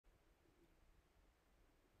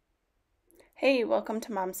Hey, welcome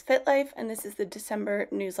to Mom's Fit Life, and this is the December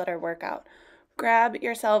newsletter workout. Grab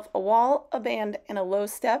yourself a wall, a band, and a low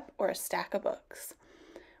step or a stack of books.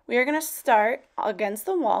 We are going to start against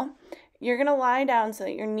the wall. You're going to lie down so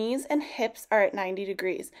that your knees and hips are at 90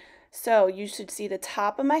 degrees. So you should see the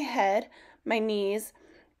top of my head, my knees,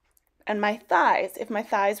 and my thighs. If my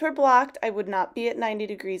thighs were blocked, I would not be at 90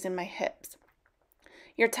 degrees in my hips.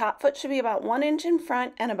 Your top foot should be about 1 inch in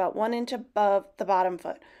front and about 1 inch above the bottom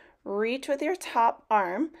foot. Reach with your top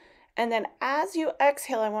arm, and then as you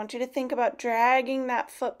exhale, I want you to think about dragging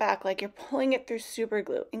that foot back like you're pulling it through super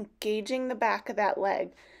glue, engaging the back of that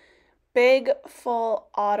leg. Big, full,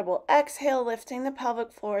 audible exhale, lifting the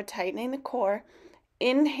pelvic floor, tightening the core,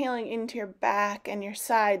 inhaling into your back and your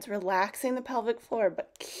sides, relaxing the pelvic floor,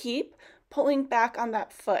 but keep pulling back on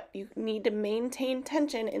that foot. You need to maintain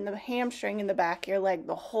tension in the hamstring in the back of your leg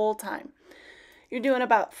the whole time. You're doing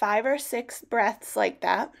about 5 or 6 breaths like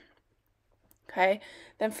that. Okay,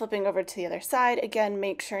 then flipping over to the other side. Again,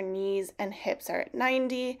 make sure knees and hips are at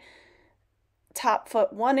 90. Top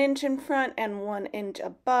foot 1 inch in front and 1 inch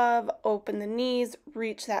above. Open the knees,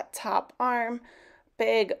 reach that top arm.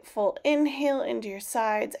 Big full inhale into your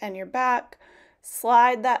sides and your back.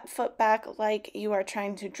 Slide that foot back like you are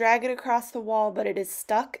trying to drag it across the wall, but it is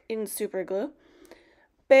stuck in super glue.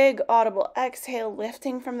 Big audible exhale,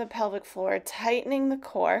 lifting from the pelvic floor, tightening the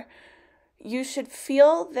core. You should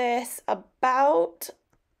feel this about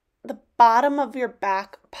the bottom of your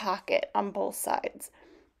back pocket on both sides.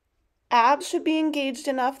 Abs should be engaged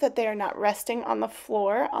enough that they are not resting on the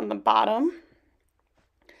floor on the bottom.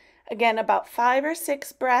 Again, about 5 or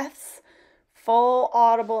 6 breaths, full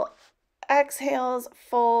audible exhales,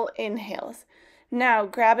 full inhales. Now,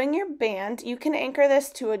 grabbing your band, you can anchor this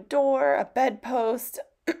to a door, a bedpost,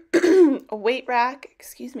 a weight rack,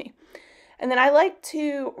 And then I like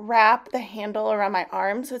to wrap the handle around my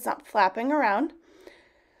arm so it's not flapping around.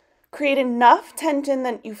 Create enough tension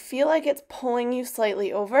that you feel like it's pulling you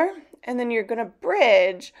slightly over, and then you're going to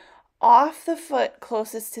bridge off the foot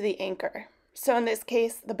closest to the anchor. So in this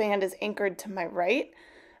case, the band is anchored to my right.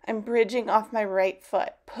 I'm bridging off my right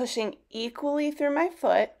foot, pushing equally through my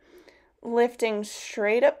foot, lifting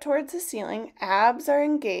straight up towards the ceiling. Abs are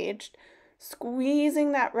engaged,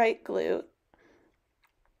 squeezing that right glute.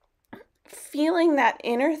 Feeling that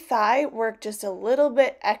inner thigh work just a little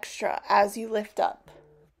bit extra as you lift up.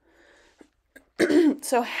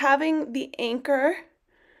 So having the anchor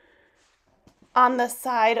on the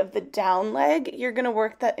side of the down leg, you're going to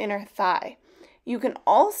work that inner thigh. You can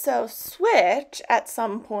also switch at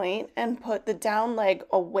some point and put the down leg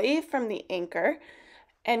away from the anchor,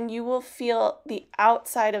 and you will feel the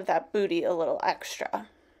outside of that booty a little extra.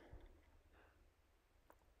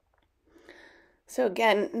 So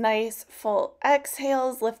again, nice full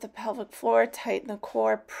exhales, lift the pelvic floor, tighten the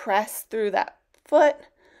core, press through that foot.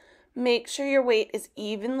 Make sure your weight is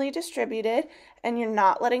evenly distributed and you're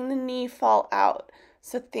not letting the knee fall out.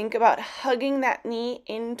 So think about hugging that knee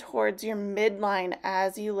in towards your midline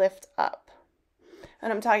as you lift up.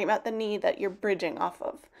 And I'm talking about the knee that you're bridging off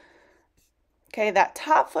of. Okay, that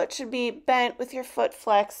top foot should be bent with your foot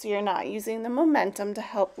flexed so you're not using the momentum to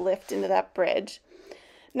help lift into that bridge.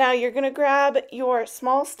 Now you're going to grab your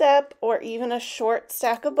small step or even a short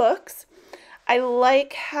stack of books. I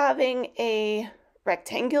like having a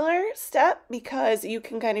rectangular step because you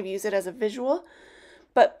can kind of use it as a visual,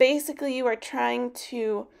 but basically you are trying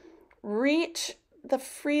to reach the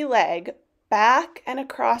free leg back and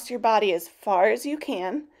across your body as far as you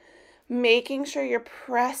can, making sure you're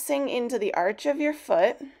pressing into the arch of your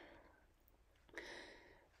foot,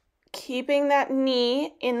 keeping that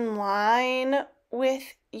knee in line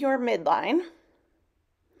with your midline,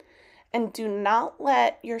 and do not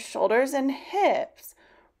let your shoulders and hips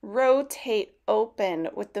rotate open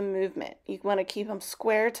with the movement. You want to keep them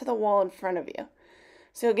square to the wall in front of you.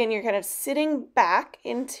 So again, you're kind of sitting back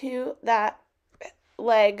into that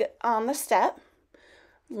leg on the step,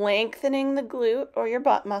 lengthening the glute or your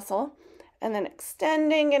butt muscle, and then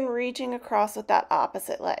extending and reaching across with that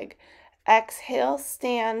opposite leg. Exhale,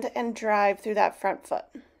 stand, and drive through that front foot.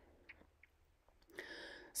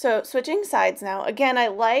 So switching sides now. Again, I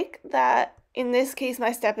like that in this case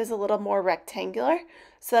my step is a little more rectangular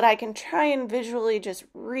so that I can try and visually just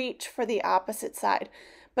reach for the opposite side.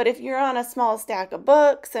 But if you're on a small stack of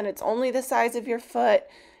books and it's only the size of your foot,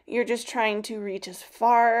 you're just trying to reach as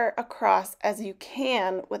far across as you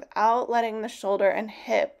can without letting the shoulder and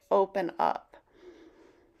hip open up.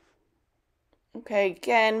 Okay,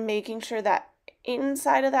 again, making sure that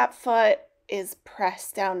inside of that foot is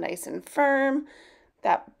pressed down nice and firm.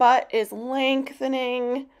 That butt is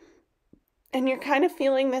lengthening, and you're kind of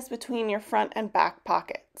feeling this between your front and back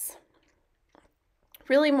pockets.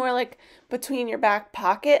 Really more like between your back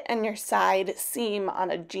pocket and your side seam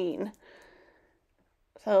on a jean.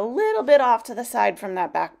 So a little bit off to the side from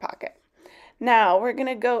that back pocket. Now we're going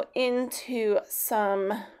to go into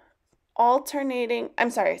some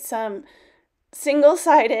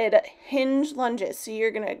single-sided hinge lunges. So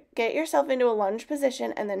you're going to get yourself into a lunge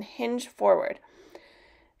position and then hinge forward.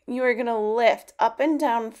 You are going to lift up and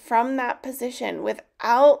down from that position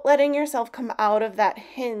without letting yourself come out of that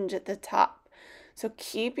hinge at the top. So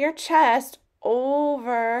keep your chest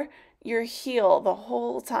over your heel the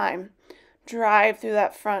whole time. Drive through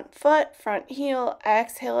that front foot, front heel,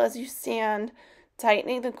 exhale as you stand,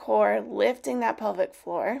 tightening the core, lifting that pelvic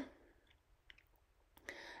floor.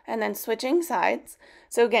 And then switching sides.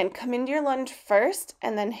 So again, come into your lunge first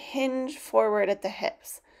and then hinge forward at the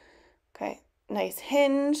hips. Okay, nice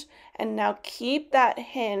hinge. And now keep that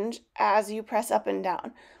hinge as you press up and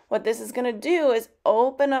down. What this is going to do is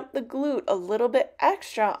open up the glute a little bit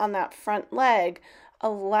extra on that front leg,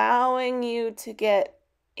 allowing you to get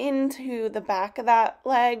into the back of that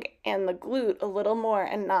leg and the glute a little more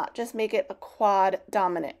and not just make it a quad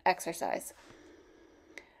dominant exercise.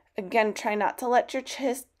 Again, try not to let your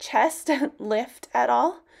chest lift at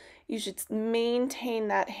all. You should maintain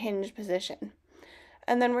that hinge position.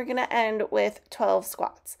 And then we're going to end with 12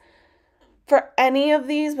 squats. For any of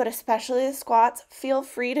these, but especially the squats, feel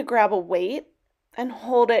free to grab a weight and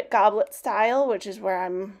hold it goblet style, which is where I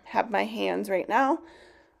have my hands right now,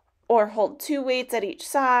 or hold 2 weights at each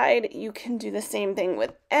side. You can do the same thing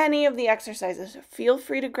with any of the exercises. Feel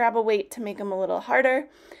free to grab a weight to make them a little harder.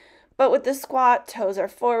 But with the squat, toes are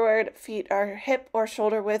forward, feet are hip or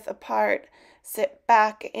shoulder width apart. Sit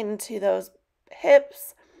back into those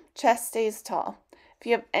hips, chest stays tall. If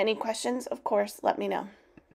you have any questions, of course, let me know.